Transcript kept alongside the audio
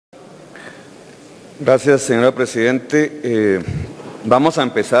Gracias, señora Presidente. Vamos a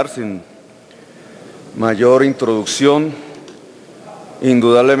empezar sin mayor introducción.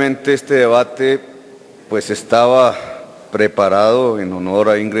 Indudablemente este debate pues estaba preparado en honor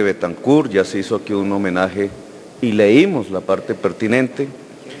a Ingrid Betancourt, ya se hizo aquí un homenaje y leímos la parte pertinente.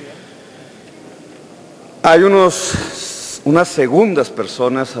 Hay unas segundas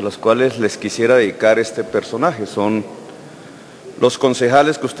personas a las cuales les quisiera dedicar este personaje, son los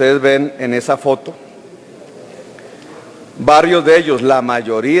concejales que ustedes ven en esa foto. Varios de ellos, la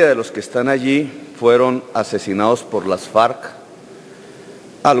mayoría de los que están allí, fueron asesinados por las FARC,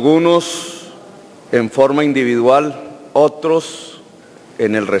 algunos en forma individual, otros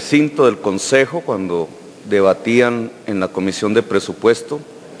en el recinto del Consejo cuando debatían en la Comisión de Presupuesto.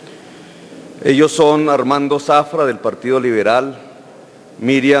 Ellos son Armando Zafra del Partido Liberal,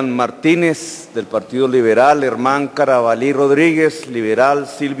 Miriam Martínez del Partido Liberal, Hermán Carabalí Rodríguez, liberal,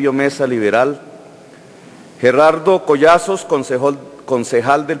 Silvio Mesa, liberal, Gerardo Collazos,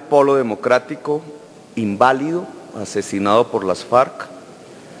 concejal del Polo Democrático, inválido, asesinado por las FARC,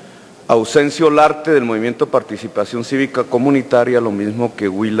 Ausencio Larte del Movimiento Participación Cívica Comunitaria, lo mismo que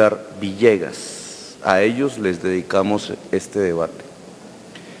Willard Villegas. A ellos les dedicamos este debate.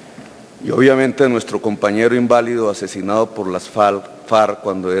 Y obviamente a nuestro compañero inválido asesinado por las FARC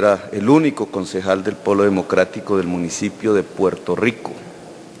cuando era el único concejal del Polo Democrático del municipio de Puerto Rico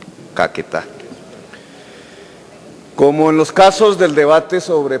Caquetá. Como en los casos del debate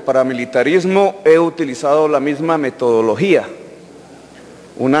sobre paramilitarismo, he utilizado la misma metodología,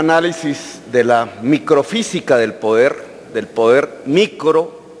 un análisis de la microfísica del poder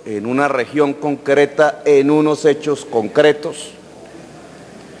micro en una región concreta, en unos hechos concretos,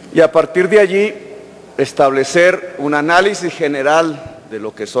 y a partir de allí establecer un análisis general de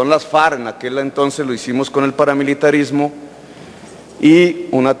lo que son las FARC, en aquel entonces lo hicimos con el paramilitarismo, y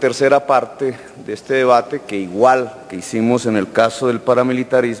una tercera parte de este debate, que igual que hicimos en el caso del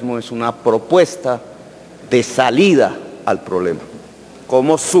paramilitarismo, es una propuesta de salida al problema,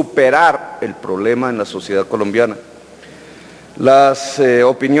 cómo superar el problema en la sociedad colombiana. Las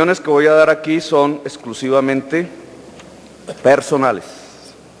opiniones que voy a dar aquí son exclusivamente personales,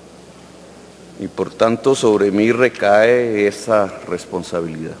 y por tanto sobre mí recae esa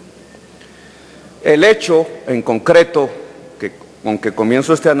responsabilidad. El hecho en concreto con que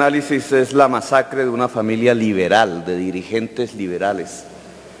comienzo este análisis es la masacre de una familia liberal, de dirigentes liberales,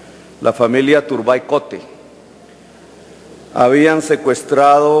 la familia Turbay Cote. Habían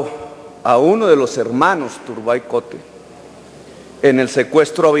secuestrado a uno de los hermanos Turbay Cote. En el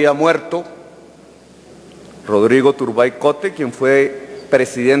secuestro había muerto Rodrigo Turbay Cote, quien fue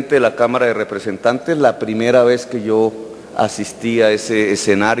presidente de la Cámara de Representantes, la primera vez que yo asistí a ese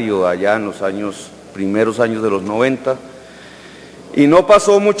escenario allá en los primeros años de los 90, y no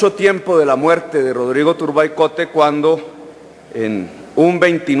pasó mucho tiempo de la muerte de Rodrigo Turbay Cote cuando, en un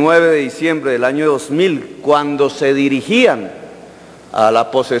 29 de diciembre del año 2000, cuando se dirigían a la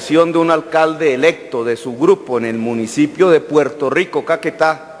posesión de un alcalde electo de su grupo en el municipio de Puerto Rico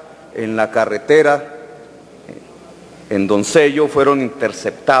Caquetá, en la carretera en Doncello, fueron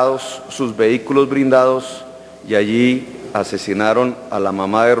interceptados sus vehículos blindados y allí asesinaron a la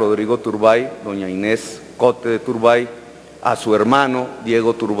mamá de Rodrigo Turbay, doña Inés Cote de Turbay, a su hermano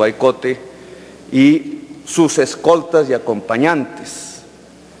Diego Turbay Cote y sus escoltas y acompañantes.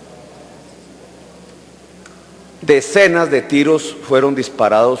 Decenas de tiros fueron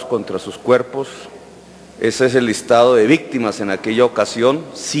disparados contra sus cuerpos. Ese es el listado de víctimas en aquella ocasión,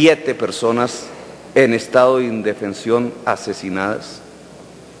 7 personas en estado de indefensión asesinadas.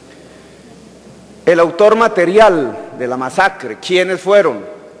 El autor material de la masacre, ¿quiénes fueron?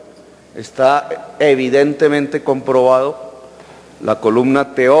 Está evidentemente comprobado: la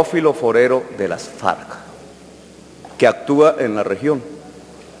columna Teofilo Forero de las FARC, que actúa en la región.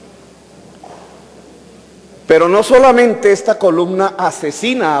 Pero no solamente esta columna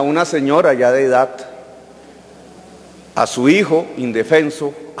asesina a una señora ya de edad, a su hijo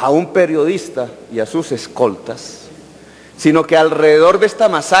indefenso, a un periodista y a sus escoltas, sino que alrededor de esta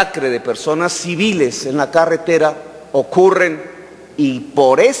masacre de personas civiles en la carretera ocurren, y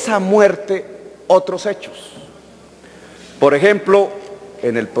por esa muerte, otros hechos. Por ejemplo,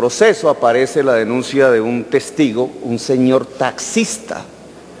 en el proceso aparece la denuncia de un testigo, un señor taxista,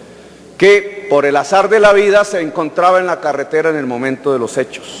 que por el azar de la vida se encontraba en la carretera en el momento de los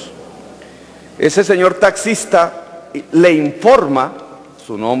hechos. Ese señor taxista le informa,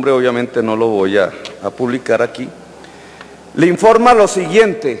 su nombre obviamente no lo voy a publicar aquí, le informa lo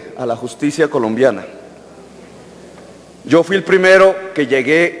siguiente a la justicia colombiana: yo fui el primero que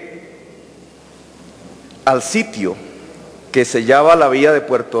llegué al sitio que sellaba la vía de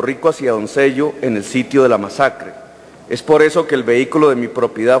Puerto Rico hacia Doncello en el sitio de la masacre. Es por eso que el vehículo de mi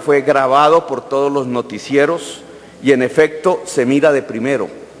propiedad fue grabado por todos los noticieros y en efecto se mira de primero,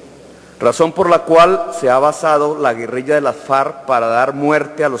 razón por la cual se ha basado la guerrilla de las FARC para dar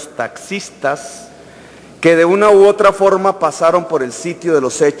muerte a los taxistas que de una u otra forma pasaron por el sitio de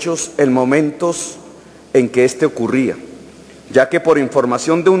los hechos en momentos en que este ocurría, ya que por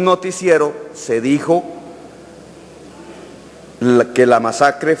información de un noticiero se dijo que la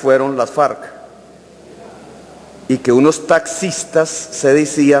masacre fueron las FARC y que unos taxistas, se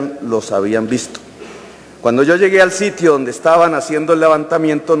decían, los habían visto. Cuando yo llegué al sitio donde estaban haciendo el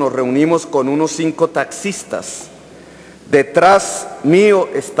levantamiento, nos reunimos con unos 5 taxistas. Detrás mío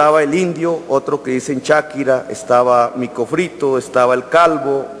estaba el indio, otro que dicen Cháquira, estaba mi cofrito, estaba el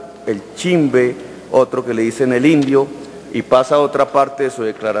calvo, el chimbe, otro que le dicen el indio, y pasa a otra parte de su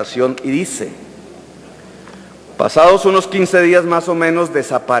declaración y dice: pasados unos 15 días más o menos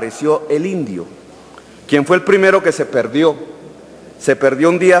desapareció el indio, quien fue el primero que se perdió. Se perdió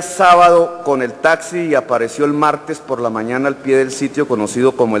un día sábado con el taxi y apareció el martes por la mañana al pie del sitio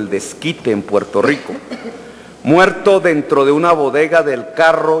conocido como el Desquite en Puerto Rico. Muerto dentro de una bodega del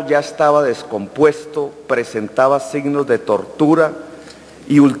carro, ya estaba descompuesto, presentaba signos de tortura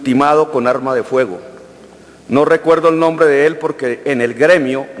y ultimado con arma de fuego. No recuerdo el nombre de él porque en el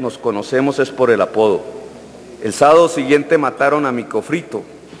gremio nos conocemos es por el apodo. El sábado siguiente mataron a mi cofrito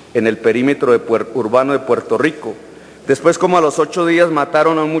en el perímetro urbano de Puerto Rico. Después, como a los 8 días,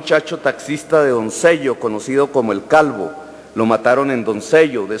 mataron a un muchacho taxista de Doncello, conocido como el Calvo. Lo mataron en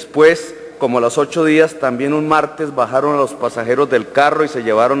Doncello. Después, como a los 8 días, también un martes, bajaron a los pasajeros del carro y se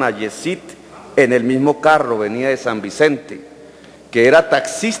llevaron a Yesid en el mismo carro, venía de San Vicente, que era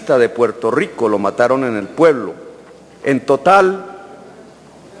taxista de Puerto Rico, lo mataron en el pueblo. En total,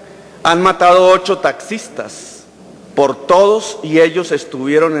 han matado 8 taxistas, por todos, y ellos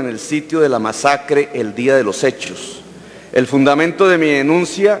estuvieron en el sitio de la masacre el día de los hechos. El fundamento de mi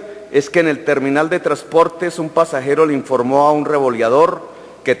denuncia es que en el terminal de transportes un pasajero le informó a un revoleador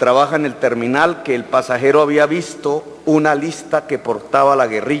que trabaja en el terminal que el pasajero había visto una lista que portaba la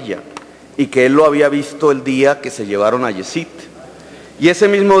guerrilla y que él lo había visto el día que se llevaron a Yesid. Y ese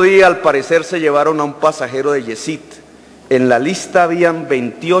mismo día, al parecer, se llevaron a un pasajero de Yesid. En la lista habían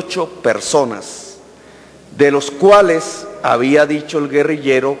 28 personas, de los cuales había dicho el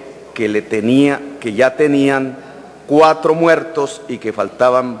guerrillero que ya tenían 4 muertos y que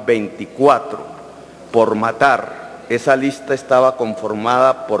faltaban 24 por matar. Esa lista estaba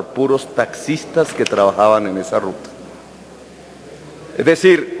conformada por puros taxistas que trabajaban en esa ruta. Es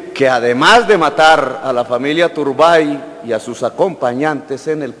decir, que además de matar a la familia Turbay y a sus acompañantes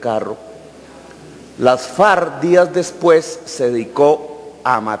en el carro, las FARC días después se dedicó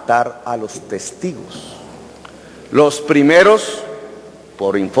a matar a los testigos. Los primeros,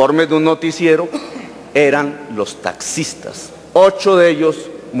 por informes de un noticiero, eran los taxistas. 8 de ellos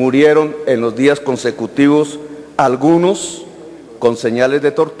murieron en los días consecutivos, algunos con señales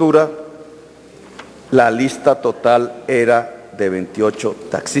de tortura. La lista total era de 28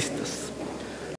 taxistas.